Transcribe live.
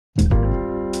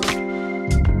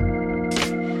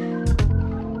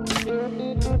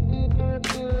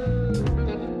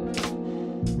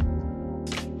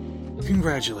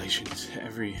Congratulations,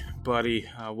 everybody.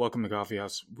 Welcome to Coffee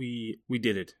House. We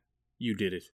did it. You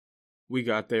did it. We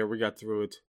got there. We got through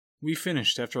it. We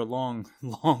finished after a long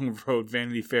road,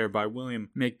 Vanity Fair by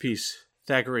William Makepeace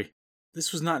Thackeray.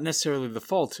 This was not necessarily the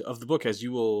fault of the book, as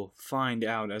you will find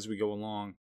out as we go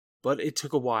along. But it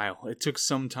took a while. It took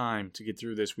some time to get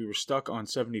through this. We were stuck on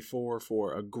 74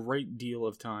 for a great deal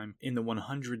of time in the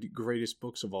 100 greatest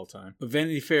books of all time. But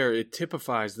Vanity Fair, it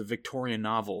typifies the Victorian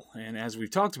novel. And as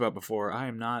we've talked about before, I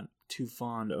am not too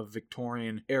fond of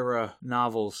Victorian-era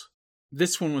novels.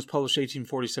 This one was published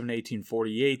 1847 to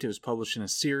 1848. It was published in a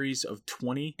series of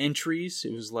 20 entries.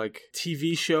 It was like a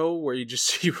TV show where you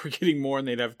were getting more and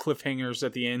they'd have cliffhangers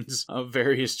at the ends of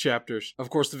various chapters. Of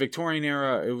course, the Victorian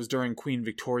era, it was during Queen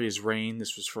Victoria's reign.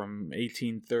 This was from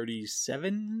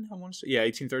 1837, I want to say. Yeah,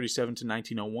 1837 to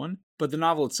 1901. But the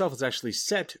novel itself is actually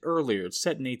set earlier. It's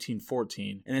set in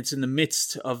 1814, and it's in the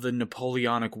midst of the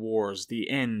Napoleonic Wars, the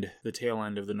tail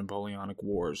end of the Napoleonic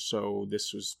Wars. So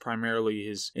this was primarily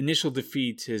his initial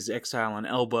defeat, his exile on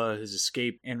Elba, his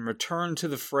escape and return to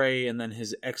the fray, and then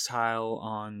his exile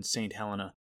on St.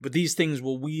 Helena. But these things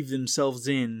will weave themselves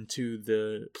into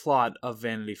the plot of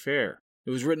Vanity Fair. It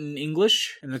was written in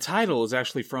English, and the title is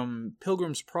actually from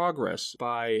Pilgrim's Progress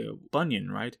by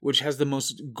Bunyan, right? Which has the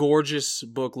most gorgeous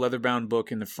book, leather-bound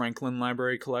book in the Franklin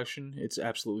Library collection. It's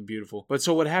absolutely beautiful. But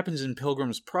so what happens in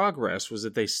Pilgrim's Progress was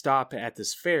that they stop at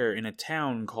this fair in a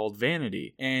town called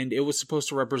Vanity, and it was supposed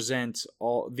to represent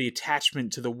all the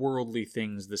attachment to the worldly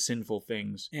things, the sinful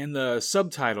things. And the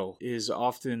subtitle is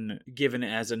often given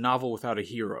as a novel without a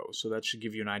hero, so that should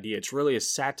give you an idea. It's really a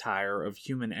satire of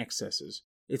human excesses.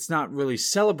 It's not really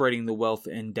celebrating the wealth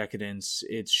and decadence.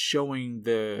 It's showing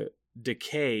the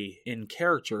decay in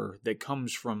character that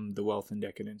comes from the wealth and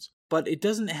decadence. But it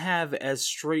doesn't have as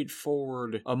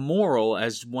straightforward a moral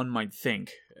as one might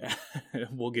think.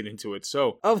 We'll get into it.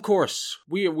 So, of course,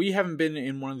 we haven't been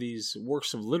in one of these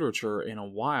works of literature in a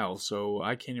while, so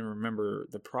I can't even remember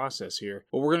the process here.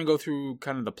 But we're going to go through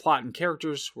kind of the plot and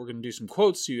characters. We're going to do some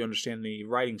quotes so you understand the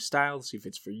writing style, see if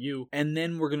it's for you. And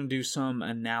then we're going to do some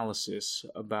analysis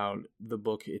about the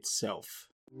book itself.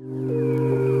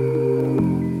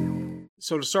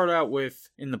 So to start out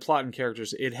with, in the plot and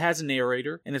characters, it has a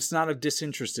narrator, and it's not a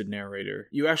disinterested narrator.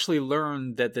 You actually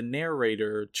learn that the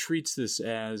narrator treats this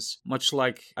as, much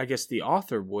like, I guess, the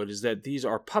author would, is that these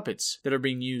are puppets that are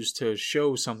being used to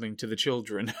show something to the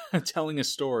children, telling a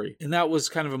story. And that was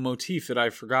kind of a motif that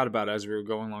I forgot about as we were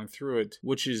going along through it,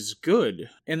 which is good.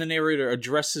 And the narrator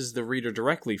addresses the reader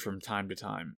directly from time to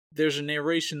time. There's a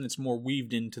narration that's more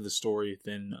weaved into the story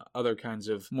than other kinds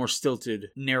of more stilted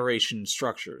narration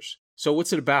structures. So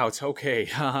what's it about? Okay,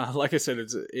 like I said,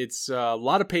 it's a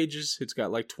lot of pages. It's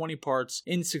got like 20 parts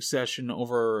in succession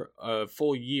over a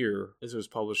full year as it was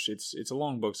published. It's a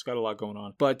long book. It's got a lot going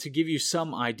on. But to give you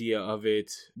some idea of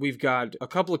it, we've got a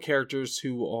couple of characters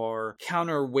who are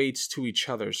counterweights to each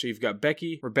other. So you've got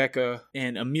Becky, Rebecca,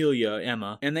 and Amelia,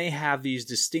 Emma, and they have these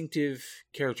distinctive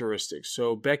characteristics.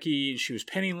 So Becky, she was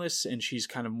penniless, and she's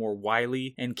kind of more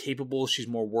wily and capable. She's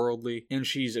more worldly, and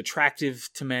she's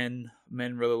attractive to men.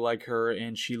 Men really like her,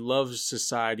 and she loves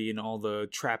society and all the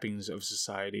trappings of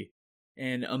society.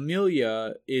 And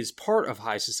Amelia is part of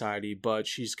high society, but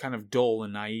she's kind of dull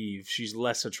and naive. She's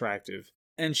less attractive.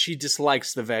 And she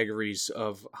dislikes the vagaries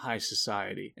of high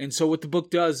society. And so what the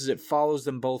book does is it follows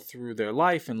them both through their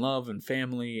life and love and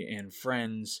family and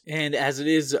friends. And as it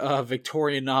is a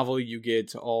Victorian novel, you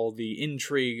get all the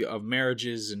intrigue of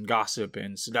marriages and gossip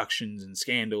and seductions and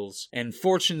scandals and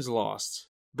fortunes lost.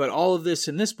 But all of this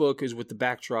in this book is with the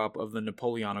backdrop of the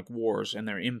Napoleonic Wars and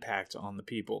their impact on the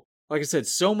people. Like I said,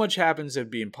 so much happens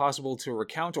it'd be impossible to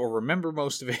recount or remember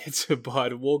most of it,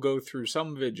 but we'll go through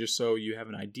some of it just so you have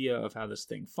an idea of how this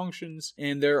thing functions.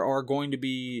 And there are going to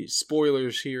be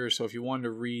spoilers here, so if you want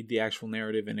to read the actual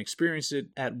narrative and experience it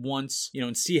at once,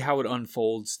 and see how it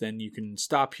unfolds, then you can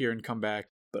stop here and come back.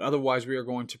 But otherwise, we are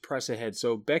going to press ahead.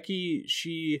 So Becky,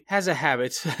 she has a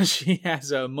habit, she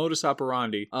has a modus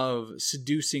operandi of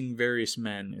seducing various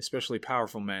men, especially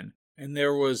powerful men. And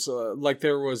there was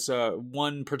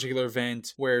one particular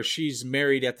event where she's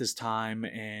married at this time,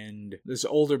 and this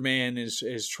older man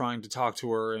is trying to talk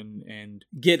to her and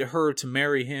get her to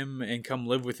marry him and come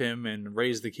live with him and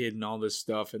raise the kid and all this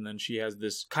stuff. And then she has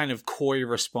this kind of coy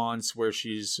response where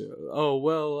she's, oh,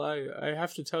 well, I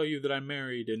have to tell you that I'm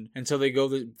married. And so they go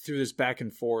through this back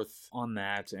and forth on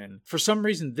that. And for some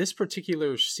reason, this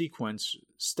particular sequence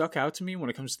stuck out to me when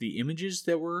it comes to the images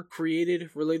that were created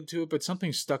related to it, but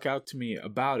something stuck out to me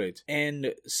about it.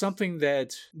 And something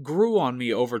that grew on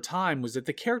me over time was that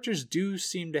the characters do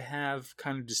seem to have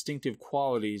kind of distinctive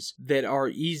qualities that are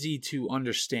easy to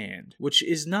understand, which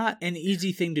is not an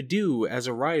easy thing to do as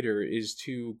a writer, is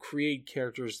to create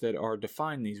characters that are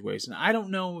defined these ways. And I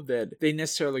don't know that they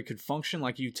necessarily could function,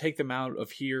 like you take them out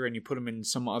of here and you put them in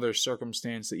some other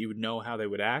circumstance that you would know how they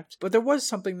would act. But there was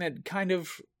something that kind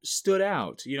of stood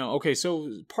out. Okay, so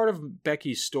part of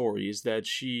Becky's story is that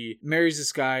she marries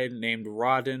this guy named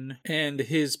Rodden, and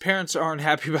his parents aren't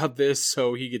happy about this,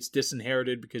 so he gets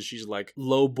disinherited because she's like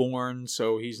lowborn,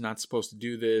 so he's not supposed to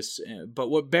do this. But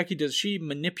what Becky does, she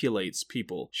manipulates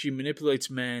people. She manipulates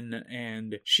men,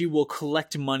 and she will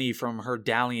collect money from her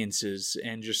dalliances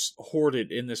and just hoard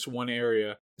it in this one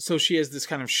area. So she has this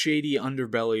kind of shady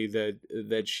underbelly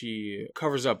that she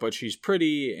covers up, but she's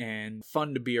pretty and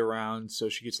fun to be around, so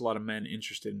she gets a lot of men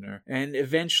interested in her. And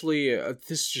eventually,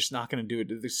 this is just not going to do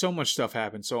it. There's so much stuff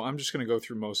happens, so I'm just going to go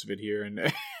through most of it here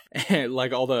and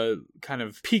like all the kind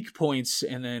of peak points,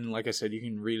 and then, like I said, you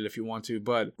can read it if you want to.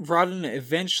 But Rodden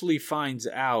eventually finds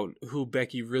out who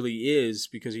Becky really is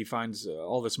because he finds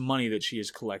all this money that she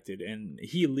has collected, and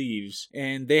he leaves.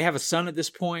 And they have a son at this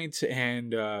point,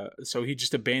 and so he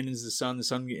just abandons the son. The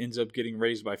son ends up getting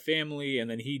raised by family, and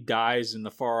then he dies in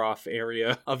the far-off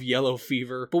area of yellow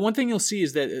fever. But one thing you'll see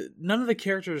is that none of the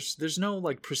characters, there's no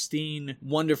like pristine,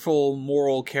 wonderful,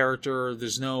 moral character.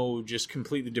 There's no just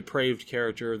completely depraved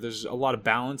character. There's a lot of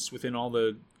balance within all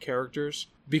the characters.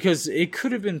 Because it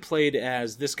could have been played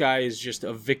as this guy is just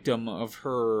a victim of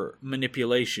her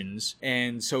manipulations,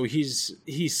 and so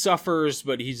he suffers,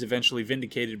 but he's eventually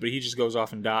vindicated, but he just goes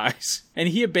off and dies. And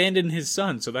he abandoned his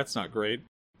son, so that's not great.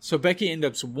 So Becky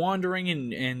ends up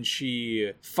wandering, and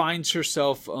she finds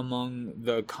herself among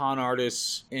the con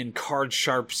artists and card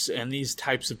sharps and these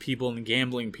types of people and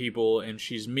gambling people, and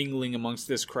she's mingling amongst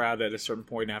this crowd at a certain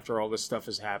point after all this stuff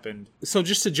has happened. So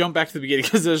just to jump back to the beginning,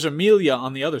 because there's Amelia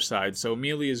on the other side, so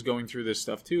Amelia is going through this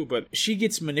stuff too, but she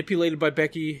gets manipulated by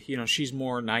Becky. She's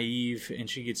more naive, and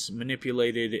she gets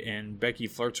manipulated, and Becky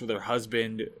flirts with her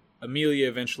husband. Amelia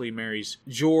eventually marries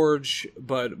George,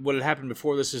 but what had happened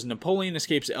before this is Napoleon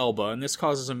escapes Elba, and this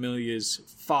causes Amelia's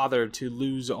father to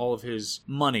lose all of his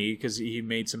money because he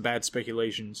made some bad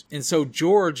speculations. And so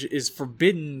George is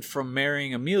forbidden from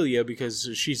marrying Amelia because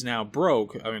she's now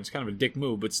broke. I mean, it's kind of a dick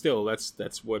move, but still,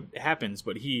 that's what happens.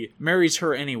 But he marries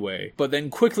her anyway, but then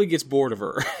quickly gets bored of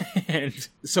her. And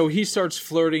so he starts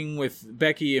flirting with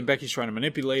Becky, and Becky's trying to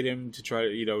manipulate him to try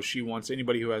to, she wants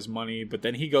anybody who has money, but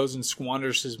then he goes and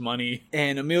squanders his money,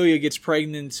 and Amelia gets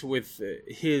pregnant with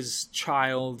his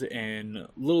child, and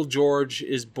little George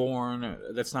is born.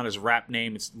 That's not his rap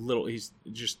name, it's little. He's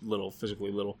just little,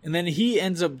 physically little. And then he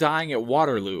ends up dying at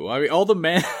Waterloo. I mean, all the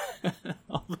men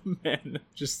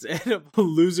just end up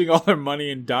losing all their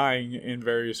money and dying in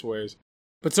various ways.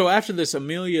 But so after this,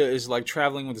 Amelia is like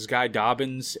traveling with this guy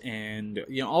Dobbins, and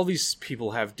all these people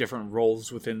have different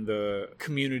roles within the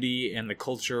community and the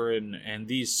culture, and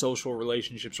these social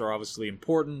relationships are obviously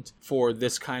important for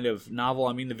this kind of novel.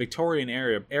 I mean, the Victorian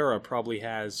era probably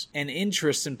has an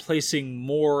interest in placing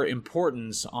more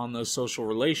importance on those social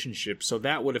relationships, so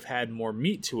that would have had more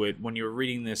meat to it when you were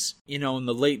reading this, in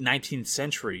the late 19th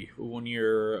century, when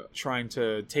you're trying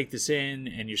to take this in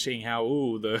and you're seeing how,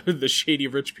 the shady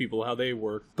rich people, how they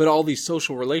work. But all these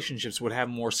social relationships would have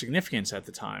more significance at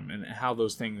the time, and how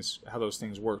those things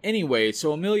work. Anyway,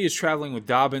 so Amelia's traveling with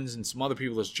Dobbins and some other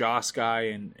people, this Joss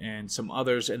guy and some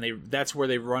others, and that's where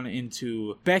they run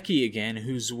into Becky again,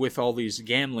 who's with all these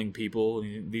gambling people,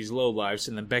 these lowlifes,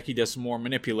 and then Becky does some more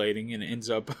manipulating and ends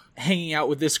up hanging out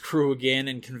with this crew again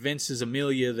and convinces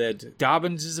Amelia that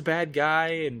Dobbins is a bad guy,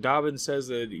 and Dobbins says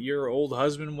that your old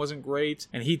husband wasn't great,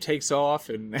 and he takes off,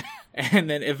 and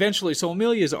then eventually, so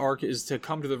Amelia's arc is to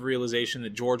come to the realization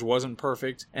that George wasn't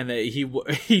perfect, and that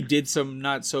he did some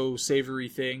not so savory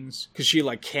things, because she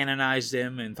canonized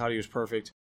him and thought he was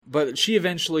perfect. But she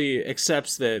eventually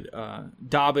accepts that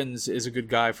Dobbins is a good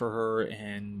guy for her,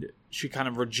 and she kind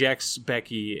of rejects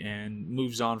Becky and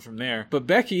moves on from there. But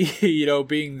Becky,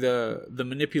 being the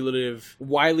manipulative,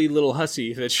 wily little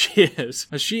hussy that she is,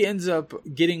 she ends up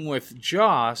getting with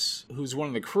Joss, who's one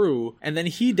of the crew, and then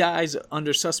he dies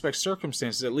under suspect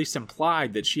circumstances, at least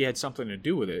implied that she had something to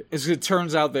do with it. As it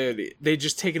turns out that they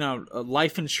just taken out a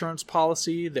life insurance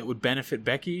policy that would benefit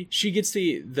Becky. She gets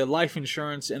the life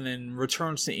insurance and then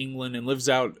returns to England and lives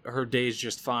out her days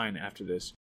just fine after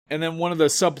this. And then one of the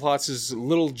subplots is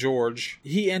little George.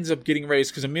 He ends up getting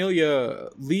raised because Amelia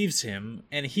leaves him,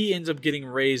 and he ends up getting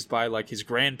raised by like his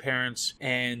grandparents.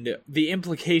 And the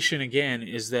implication again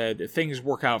is that things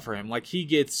work out for him. Like he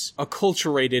gets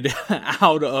acculturated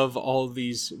out of all of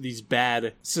these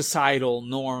bad societal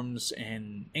norms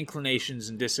and inclinations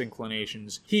and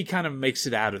disinclinations. He kind of makes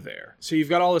it out of there. So you've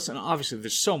got all this, and obviously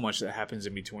there's so much that happens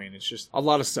in between. It's just a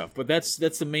lot of stuff. But that's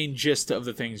the main gist of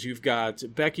the things. You've got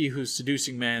Becky who's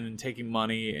seducing men and taking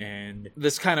money, and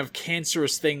this kind of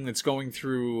cancerous thing that's going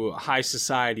through high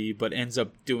society but ends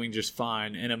up doing just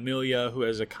fine, and Amelia who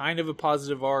has a kind of a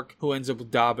positive arc, who ends up with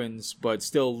Dobbins but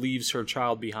still leaves her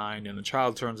child behind, and the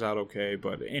child turns out okay.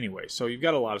 But anyway, so you've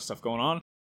got a lot of stuff going on.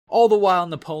 All the while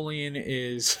Napoleon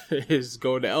is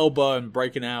going to Elba and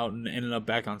breaking out and ending up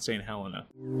back on St. Helena.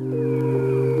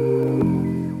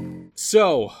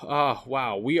 So,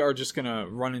 wow, we are just gonna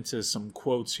run into some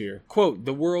quotes here. Quote,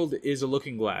 "The world is a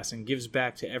looking glass and gives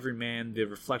back to every man the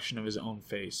reflection of his own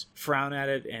face. Frown at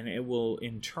it and it will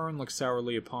in turn look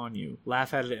sourly upon you.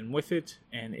 Laugh at it and with it,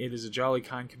 and it is a jolly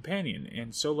kind companion,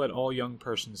 and so let all young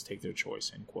persons take their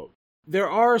choice," end quote. There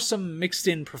are some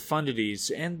mixed-in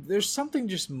profundities, and there's something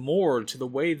just more to the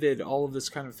way that all of this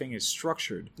kind of thing is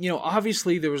structured. You know,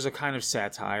 obviously there was a kind of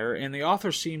satire, and the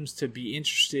author seems to be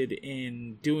interested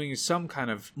in doing some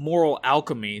kind of moral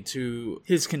alchemy to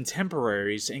his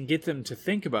contemporaries and get them to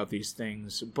think about these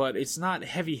things, but it's not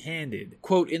heavy-handed.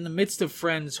 Quote, "In the midst of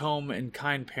friends, home, and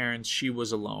kind parents, she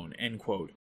was alone," end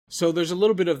quote. So there's a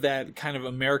little bit of that kind of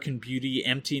American Beauty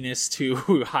emptiness to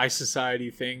high society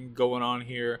thing going on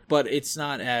here, but it's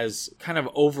not as kind of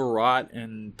overwrought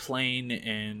and plain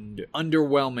and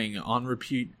underwhelming on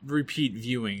repeat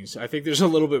viewings. I think there's a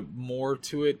little bit more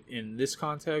to it in this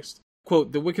context.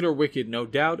 Quote, "The wicked are wicked, no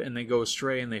doubt, and they go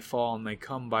astray, and they fall, and they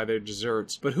come by their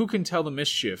deserts. But who can tell the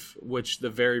mischief which the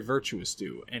very virtuous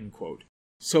do?" End quote.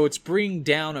 So it's bringing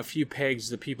down a few pegs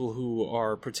the people who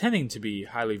are pretending to be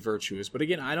highly virtuous. But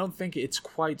again, I don't think it's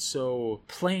quite so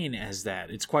plain as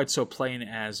that. It's quite so plain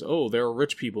as, oh, there are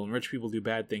rich people and rich people do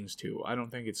bad things too. I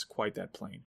don't think it's quite that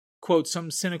plain. Quote,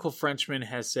 "Some cynical Frenchman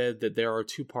has said that there are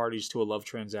two parties to a love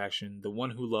transaction, the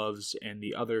one who loves and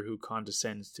the other who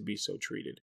condescends to be so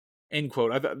treated." End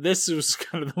quote. I thought this was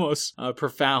kind of the most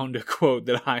profound quote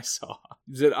that I saw.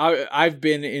 That I've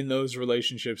been in those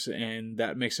relationships, and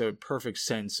that makes a perfect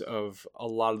sense of a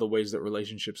lot of the ways that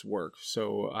relationships work.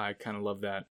 So I kind of love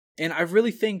that. And I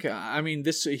really think, I mean,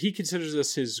 he considers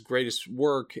this his greatest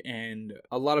work, and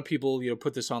a lot of people,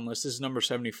 put this on lists. This is number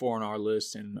 74 on our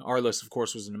list, and our list, of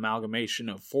course, was an amalgamation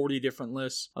of 40 different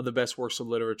lists of the best works of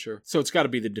literature. So it's got to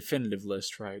be the definitive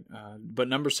list, right? But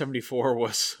number 74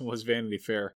 was Vanity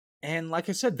Fair. And like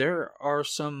I said, there are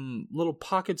some little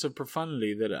pockets of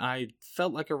profundity that I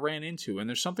felt like I ran into. And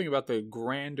there's something about the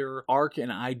grander arc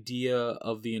and idea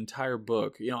of the entire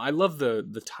book. I love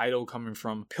the title coming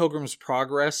from Pilgrim's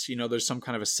Progress. There's some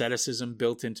kind of asceticism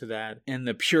built into that. And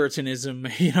the Puritanism,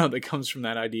 that comes from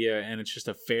that idea. And it's just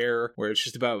a fair where it's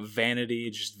just about vanity,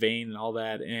 just vain and all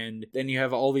that. And then you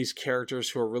have all these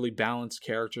characters who are really balanced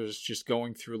characters just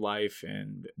going through life.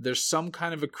 And there's some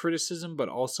kind of a criticism, but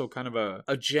also kind of a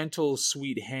gentle,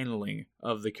 sweet handling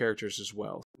of the characters as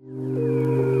well.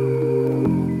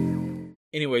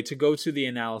 Anyway, to go to the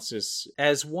analysis,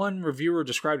 as one reviewer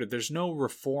described it, there's no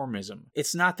reformism.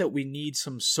 It's not that we need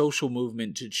some social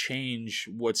movement to change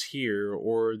what's here,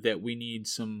 or that we need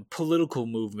some political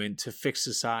movement to fix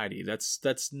society.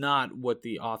 That's not what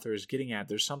the author is getting at.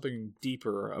 There's something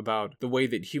deeper about the way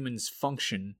that humans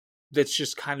function that's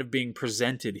just kind of being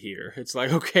presented here. It's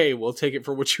like, okay, we'll take it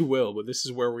for what you will, but this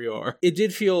is where we are. It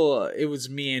did feel it was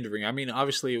meandering. I mean,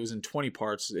 obviously it was in 20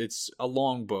 parts. It's a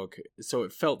long book, so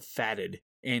it felt fatted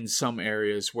in some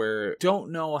areas where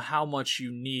don't know how much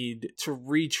you need to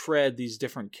retread these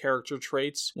different character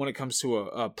traits when it comes to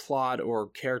a plot or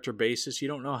character basis. You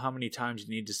don't know how many times you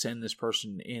need to send this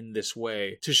person in this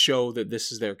way to show that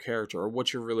this is their character or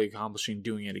what you're really accomplishing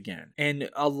doing it again. And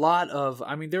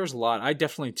there was a lot. I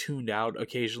definitely tuned out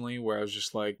occasionally where I was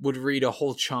just like, would read a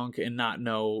whole chunk and not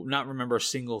remember a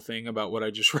single thing about what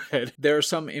I just read. There are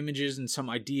some images and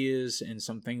some ideas and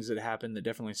some things that happen that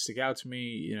definitely stick out to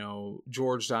me.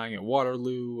 George dying at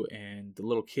Waterloo, and the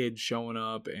little kid showing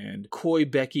up, and coy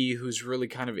Becky, who's really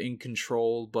kind of in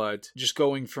control, but just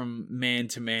going from man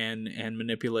to man and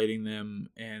manipulating them,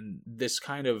 and this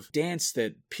kind of dance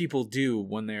that people do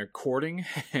when they're courting.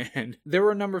 And there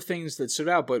were a number of things that stood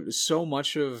out, but so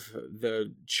much of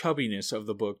the chubbiness of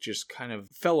the book just kind of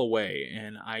fell away,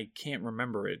 and I can't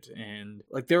remember it. And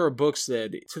there are books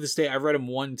that, to this day, I read them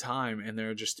one time, and there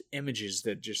are just images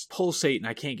that just pulsate and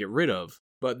I can't get rid of.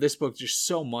 But this book, just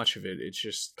so much of it,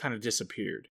 just kind of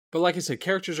disappeared. But like I said,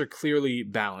 characters are clearly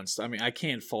balanced. I mean, I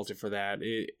can't fault it for that.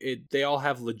 They all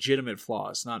have legitimate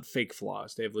flaws, not fake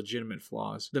flaws. They have legitimate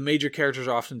flaws. The major characters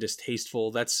are often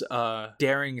distasteful. That's a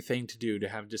daring thing to do, to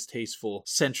have distasteful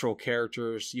central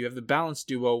characters. You have the balanced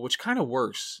duo, which kind of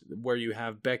works, where you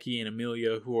have Becky and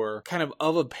Amelia, who are kind of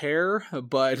a pair,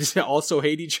 but also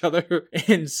hate each other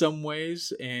in some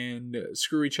ways and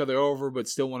screw each other over, but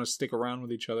still want to stick around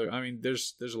with each other. I mean,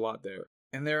 there's a lot there.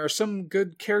 And there are some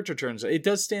good character turns. It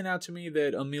does stand out to me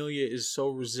that Amelia is so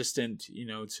resistant,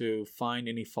 to find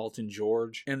any fault in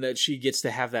George, and that she gets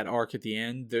to have that arc at the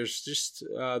end. There's just,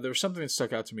 there was something that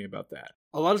stuck out to me about that.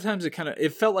 A lot of times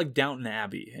it felt like Downton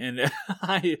Abbey, and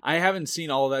I haven't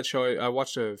seen all of that show. I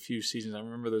watched a few seasons. I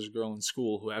remember there's a girl in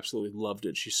school who absolutely loved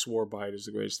it. She swore by it as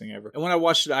the greatest thing ever. And when I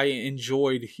watched it, I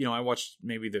enjoyed, I watched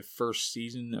maybe the first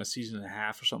season, a season and a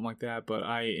half or something like that, but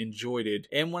I enjoyed it.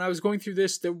 And when I was going through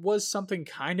this, there was something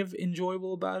kind of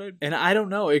enjoyable about it. And I don't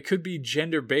know, it could be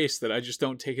gender-based that I just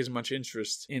don't take as much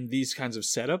interest in these kinds of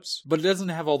setups, but it doesn't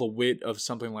have all the wit of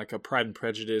something like a Pride and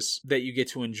Prejudice that you get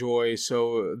to enjoy.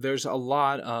 So there's a lot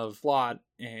of plot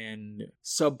and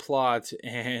subplot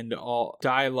and all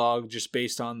dialogue just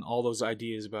based on all those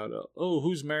ideas about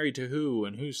who's married to who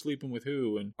and who's sleeping with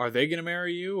who, and are they gonna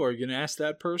marry you, or are you gonna ask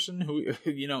that person who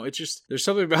it's just, there's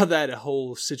something about that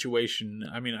whole situation.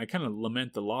 I mean, I kind of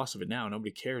lament the loss of it now.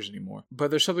 Nobody cares anymore, but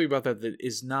there's something about that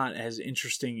is not as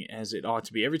interesting as it ought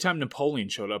to be. Every time Napoleon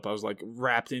showed up, I was like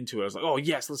wrapped into it. I was like, oh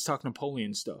yes, let's talk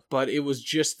Napoleon stuff. But it was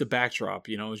just the backdrop,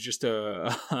 it was just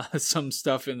some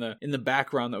stuff in the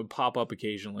background that would pop up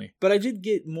occasionally. But I did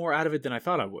get more out of it than I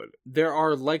thought I would. There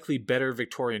are likely better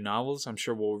Victorian novels. I'm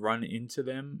sure we'll run into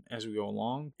them as we go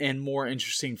along, and more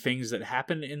interesting things that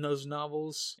happen in those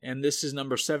novels. And this is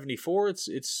number 74.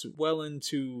 It's well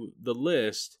into the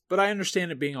list, but I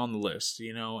understand it being on the list,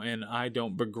 and I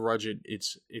don't begrudge it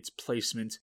its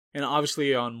placement. And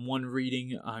obviously on one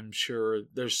reading, I'm sure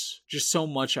there's just so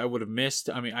much I would have missed.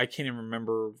 I mean, I can't even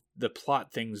remember the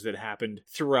plot things that happened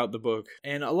throughout the book.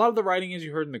 And a lot of the writing, as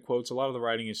you heard in the quotes, a lot of the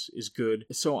writing is good.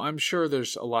 So I'm sure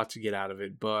there's a lot to get out of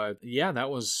it. But yeah, that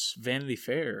was Vanity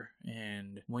Fair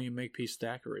and William Makepeace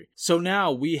Thackeray. So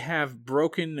now we have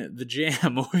broken the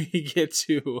jam. We get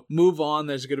to move on.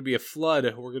 There's going to be a flood.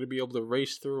 We're going to be able to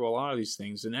race through a lot of these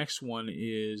things. The next one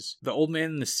is The Old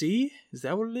Man and the Sea. Is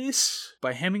that what it is?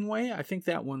 By Hemingway? I think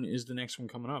that one is the next one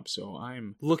coming up. So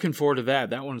I'm looking forward to that.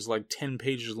 That one's like 10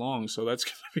 pages long. So that's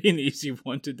going to be an easy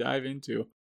one to dive into.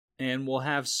 And we'll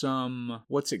have some,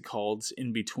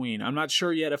 in between. I'm not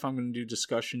sure yet if I'm going to do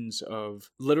discussions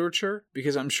of literature,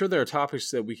 because I'm sure there are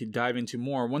topics that we could dive into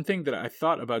more. One thing that I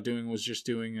thought about doing was just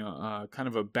doing a kind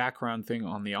of a background thing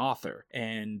on the author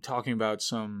and talking about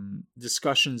some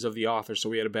discussions of the author, so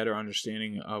we had a better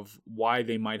understanding of why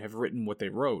they might have written what they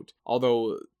wrote.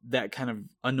 Although that kind of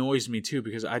annoys me too,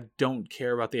 because I don't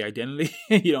care about the identity.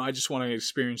 I just want to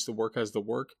experience the work as the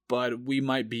work. But we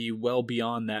might be well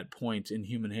beyond that point in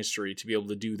human history to be able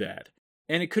to do that.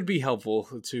 And it could be helpful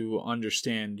to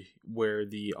understand where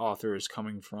the author is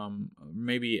coming from.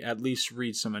 Maybe at least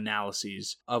read some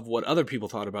analyses of what other people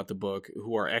thought about the book,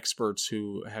 who are experts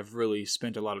who have really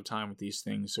spent a lot of time with these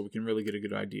things, so we can really get a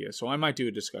good idea. So I might do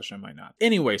a discussion, I might not.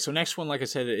 Anyway, so next one, like I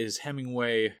said, is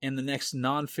Hemingway. And the next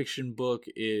nonfiction book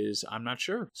is, I'm not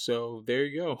sure. So there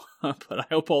you go. But I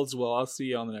hope all is well. I'll see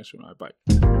you on the next one. All right,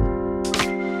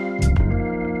 bye.